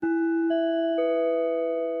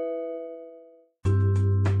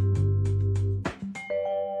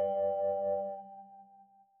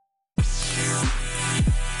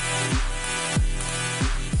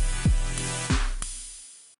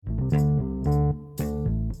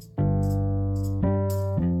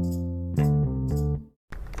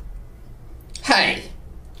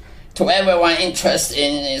to everyone interested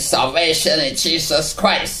in salvation in Jesus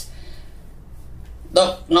Christ.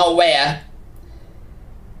 Look nowhere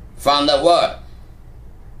from the Word.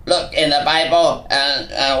 Look in the Bible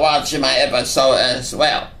and watch my episode as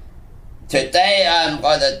well. Today I'm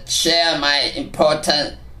going to share my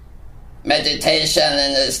important meditation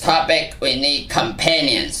in this topic. We need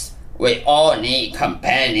companions. We all need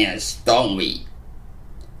companions, don't we?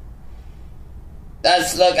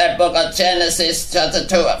 Let's look at book of Genesis chapter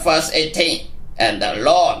 2 verse 18. And the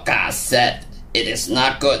Lord God said, "It is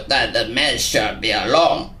not good that the man should be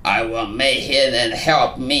alone. I will make him and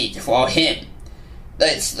help meet for him."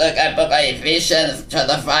 Let's look at book of Ephesians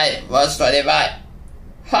chapter 5 verse 25.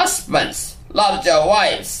 Husbands, love your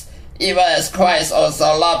wives, even as Christ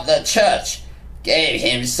also loved the church, gave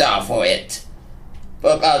himself for it.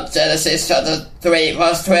 Book of Genesis chapter 3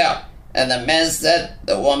 verse 12. And the man said,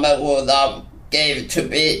 "The woman who thou gave to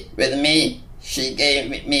be with me, she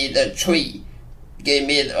gave me the tree, gave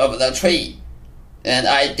me of the tree, and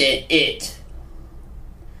I did eat."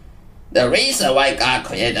 The reason why God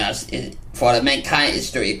created us for mankind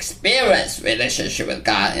is to experience relationship with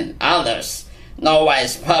God and others. No one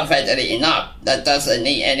is perfectly enough. That doesn't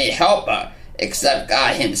need any helper except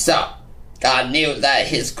God himself. God knew that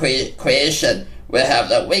his creation will have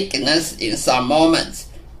the weakness in some moments,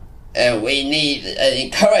 and we need an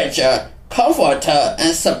encourager, comforter,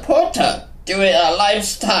 and supporter during our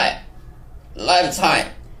lifetime.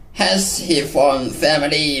 Hence, he formed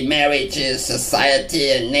family, marriages, society,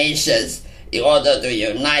 and nations in order to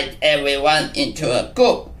unite everyone into a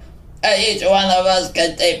group. And each one of us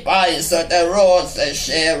can take part in certain roles and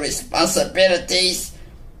share responsibilities.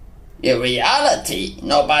 In reality,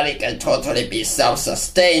 nobody can totally be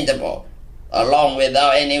self-sustainable alone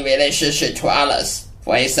without any relationship to others.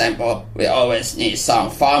 For example, we always need some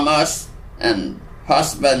farmers and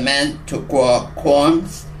husbandmen to grow corn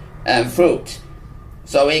and fruit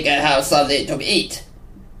so we can have something to eat.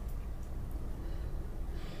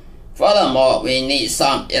 Furthermore, we need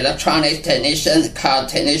some electronic technician, car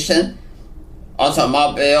technician,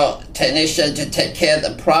 automobile technician to take care of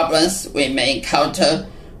the problems we may encounter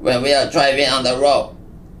when we are driving on the road.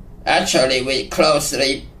 Actually, we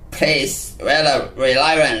closely place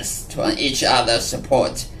reliance on each other's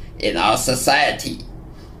support in our society.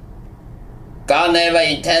 God never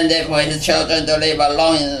intended for his children to live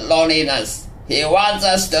alone in loneliness. He wants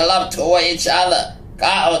us to love toward each other.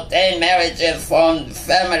 God ordained marriages from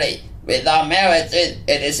family. Without marriage, it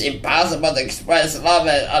is impossible to express love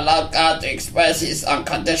and allow God to express his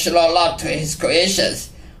unconditional love to his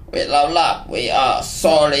creations. Without love, we are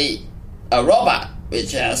solely a robot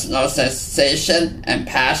which has no sensation and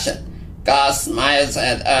passion. God smiles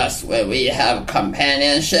at us when we have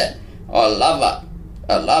companionship or lover.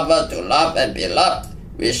 A lover to love and be loved.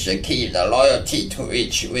 We should keep the loyalty to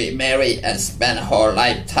which we marry and spend a whole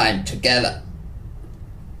lifetime together.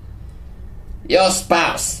 Your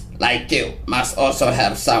spouse, like you, must also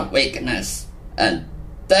have some weakness and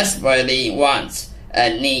desperately wants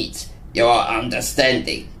and needs your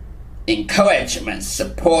understanding, encouragement,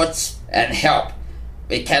 support, and help.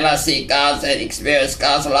 We cannot see God's and experience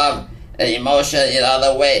God's love and emotion in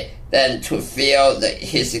other way than to feel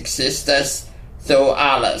his existence through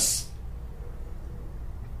others.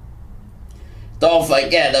 Don't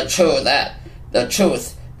forget the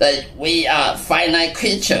truth that we are finite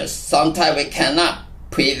creatures. Sometimes we cannot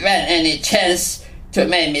prevent any chance to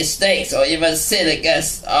make mistakes or even sin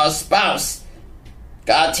against our spouse.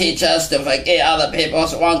 God teaches us to forgive other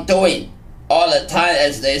people's wrongdoing all the time,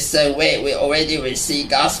 as they say we already receive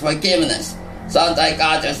God's forgiveness. Sometimes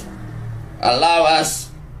God just allow us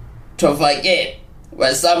to forgive.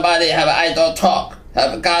 When somebody have idle talk,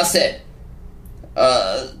 have gossip,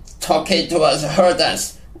 talking to us, hurt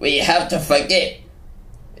us, we have to forgive.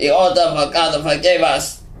 In order for God to forgive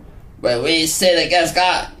us, when we sin against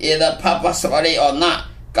God, either purposefully or not,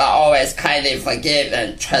 God always kindly forgive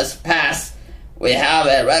and trespass. We have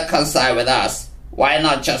and reconcile with us. Why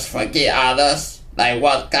not just forgive others like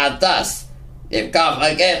what God does? If God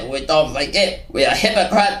forgive, we don't forgive. We are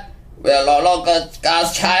hypocrite. We are no longer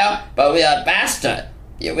God's child, but we are bastard.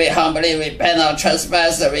 If we humbly repent of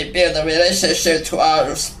trespass and rebuild the relationship to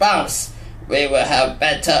our spouse, we will have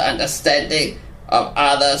better understanding of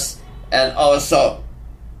others and also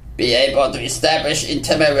be able to establish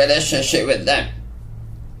intimate relationship with them.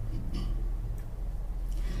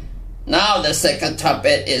 Now the second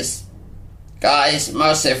topic is God is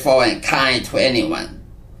merciful and kind to anyone.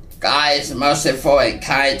 God is merciful and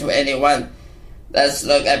kind to anyone. Let's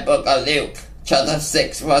look at book of Luke, chapter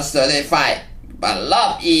 6, verse 35. But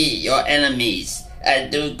love ye your enemies,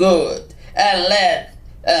 and do good, and let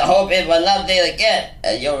and hope it will not deal again,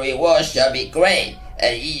 and your reward shall be great,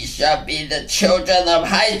 and ye shall be the children of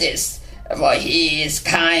Hades, for he is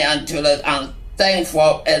kind unto the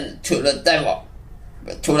unthankful and to the devil,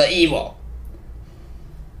 to the evil.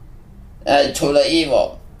 The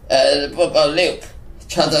book of Luke,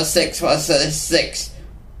 chapter 6, verse 36.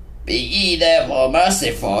 Be ye therefore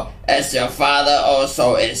merciful, as your Father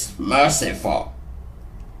also is merciful.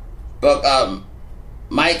 Book of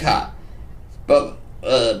Micah,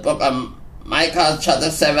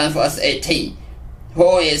 chapter 7, verse 18.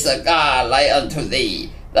 Who is a God like unto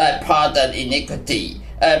thee, that pardon iniquity,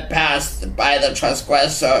 and passed by the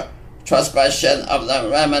transgression of the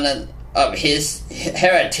remnant of his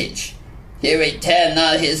heritage? He retained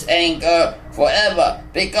not his anger forever,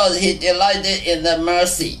 because he delighted in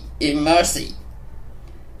mercy.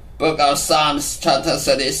 Book of Psalms, chapter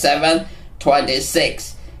 37,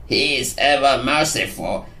 26. He is ever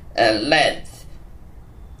merciful and length,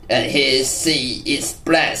 and his seed is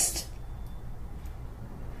blessed.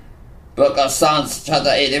 Book of Psalms, chapter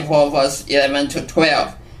 84, verse 11 to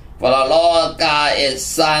 12. For the Lord God is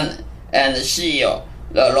sun and shield.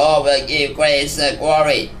 The Lord will give grace and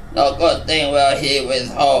glory. No good thing will he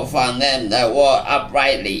withhold from them that walk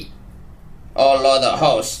uprightly. O Lord of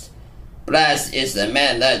hosts, blessed is the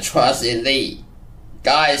man that trusts in thee.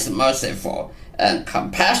 God is merciful and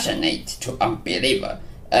compassionate to unbeliever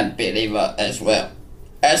and believer as well.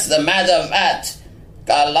 As a matter of fact,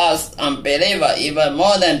 God loves unbeliever even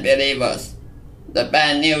more than believers. The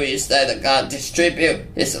bad news is that God distributes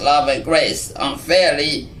his love and grace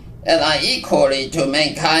unfairly and unequally to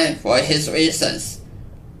mankind for his reasons.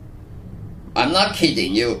 I'm not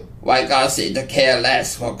kidding you. Why God seems to care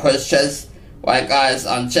less for Christians? Why God is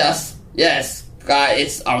unjust? Yes, God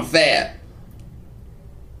is unfair.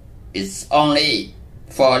 It's only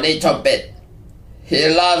for a little bit. He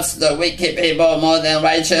loves the wicked people more than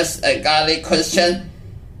righteous and godly Christians,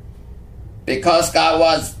 because God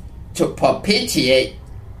wants to propitiate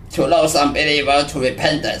to those unbelievers to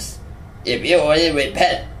repentance. If you already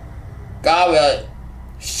repent, God will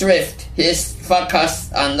shift his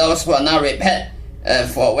focus on those who are not repent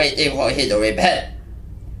for waiting for him to repent.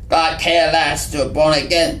 God cares less to born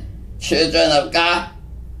again children of God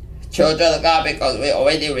because we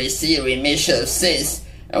already receive remission of sins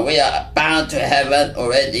and we are bound to heaven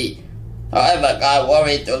already. However, God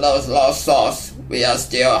worried to those lost souls. We are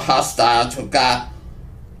still hostile to God,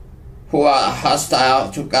 who are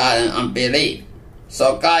hostile to God and unbelief.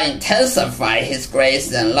 So God intensified his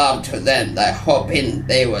grace and love to them, that hoping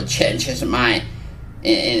they will change his mind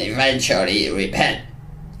and eventually repent.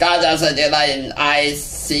 God doesn't delight in eyes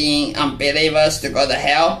seeing unbelievers to go to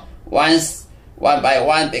hell one by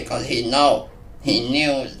one, because he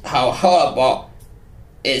knew how horrible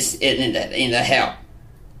is in the hell.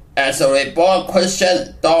 As a reborn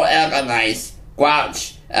Christian, don't agonize,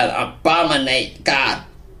 grouch, and abominate God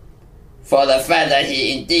for the fact that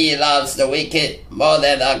he indeed loves the wicked more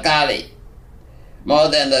than the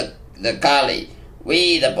godly.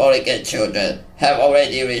 We, the born-again children, have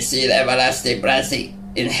already received everlasting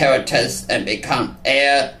blessing, inheritance, and become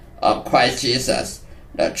heir of Christ Jesus.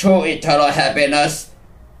 The true eternal happiness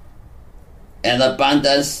and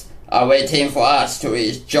abundance are waiting for us to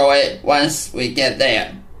enjoy once we get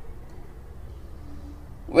there.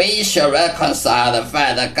 We should reconcile the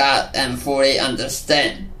fact that God and fully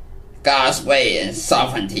understand God's way and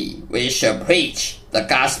sovereignty. We should preach the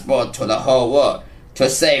gospel to the whole world to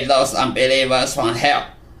save those unbelievers from hell.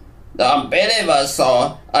 The unbelievers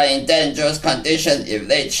are in dangerous condition if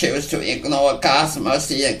they choose to ignore God's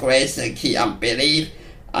mercy and grace and keep unbelief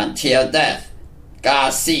until death.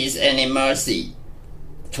 God sees any mercy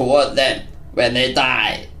toward them when they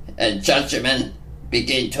die, and judgment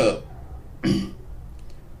begin to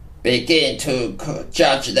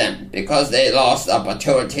judge them because they lost the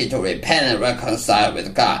opportunity to repent and reconcile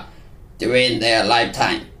with God during their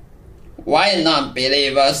lifetime. Why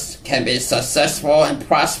non-believers can be successful and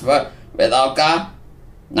prosper without God?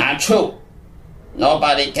 Not true.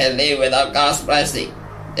 Nobody can live without God's blessing.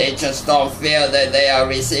 They just don't feel that they are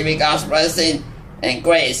receiving God's blessing and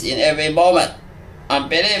grace in every moment.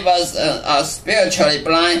 Unbelievers are spiritually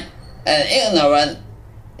blind and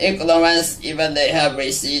ignorance, even they have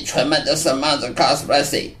received tremendous amounts of God's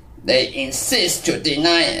blessing. They insist to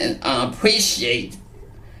deny and unappreciative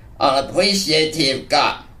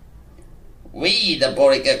God. We, the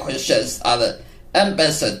born-again Christians, are the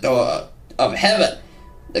ambassador of heaven.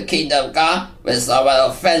 The kingdom of God, when someone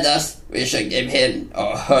offends us, we should give him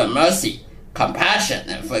or her mercy, compassion,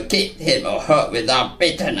 and forgive him or her without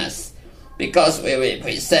bitterness, because we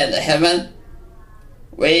represent the heaven.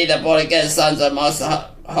 We, the born-again sons of most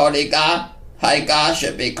holy God, High God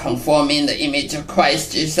should be conforming the image of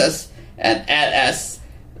Christ Jesus and act as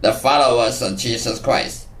the followers of Jesus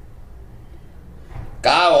Christ.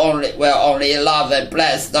 God will only love and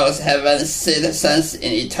bless those heaven citizens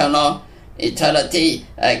in eternity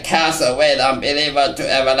and cast away the unbeliever to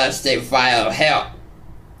everlasting fire of hell.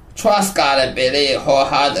 Trust God and believe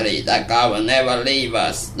wholeheartedly that God will never leave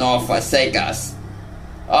us nor forsake us.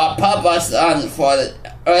 Our purpose isn't for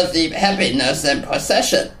earthly happiness and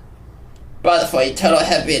possession, but for eternal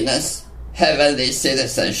happiness, heavenly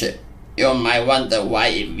citizenship. You might wonder why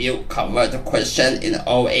if you convert to Christian in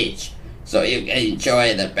old age, so you can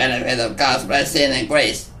enjoy the benefit of God's blessing and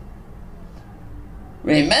grace.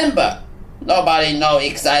 Remember, nobody knows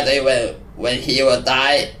exactly when he will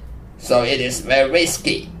die, so it is very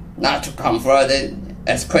risky not to convert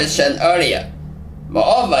as Christian earlier.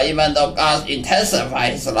 Moreover, even though God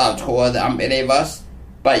intensifies his love toward the unbelievers,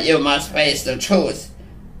 but you must face the truth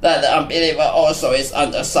that the unbeliever also is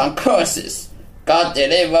under some curses. God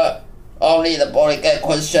delivered only the born-again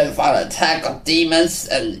Christian from the attack of demons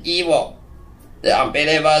and evil. The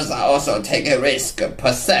unbelievers are also taking risk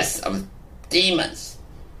possessed of demons.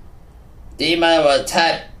 Demons will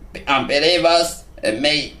attack unbelievers and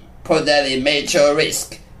may put them in major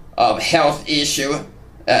risk of health issue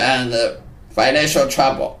and financial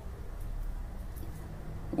trouble.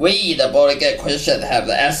 We, the born-again Christians, have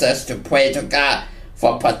the access to pray to God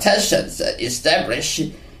for protections and establish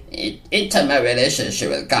intimate relationship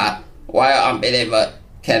with God, while unbeliever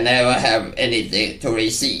can never have anything to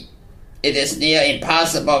receive. It is near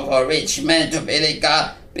impossible for a rich man to believe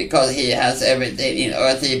God because he has everything in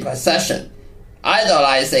earthly possession,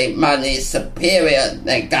 idolizing money superior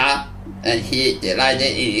than God, and he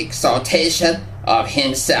delighted in exaltation of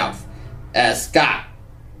himself as God.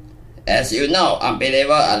 As you know, unbelievers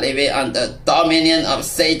are living under dominion of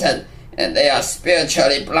Satan, and they are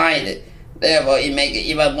spiritually blinded. Therefore, it makes it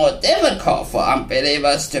even more difficult for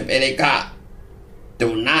unbelievers to believe God.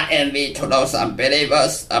 Do not envy to those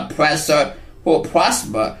unbelievers, oppressors who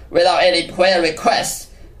prosper without any prayer requests.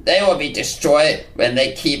 They will be destroyed when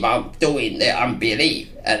they keep on doing their unbelief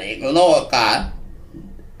and ignore God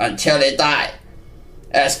until they die.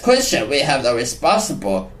 As Christians, we have the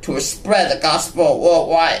responsibility to spread the gospel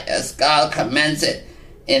worldwide as God commands it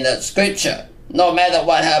in the scripture. No matter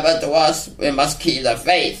what happens to us, we must keep the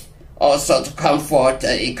faith, also to comfort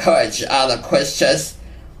and encourage other Christians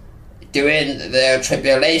during their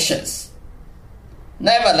tribulations.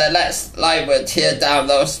 Nevertheless, life will tear down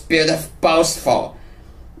those beautiful, boastful,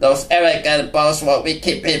 those arrogant, boastful,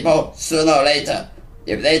 wicked people sooner or later.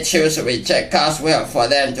 If they choose to reject God's will for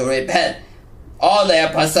them to repent, all their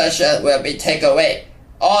possession will be taken away.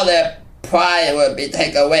 All their pride will be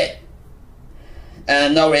taken away.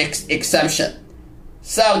 And no exception.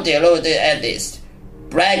 Some deluded atheists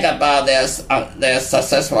brag about their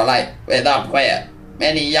successful life without prayer.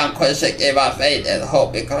 Many young Christians give up faith and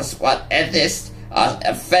hope because what atheists are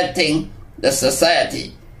affecting the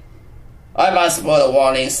society. I must put a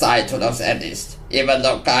warning sign to those atheists, even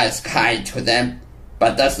though God is kind to them,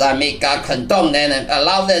 but does not mean God condone them and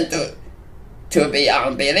allow them to be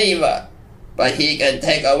unbeliever. But he can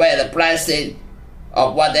take away the blessing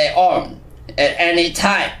of what they own at any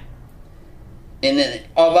time.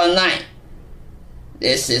 Overnight.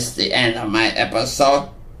 This is the end of my episode.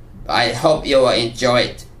 I hope you will enjoy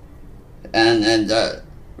it and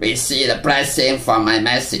receive the blessing from my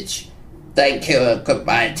message. Thank you.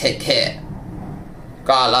 Goodbye. Take care.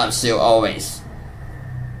 God loves you always.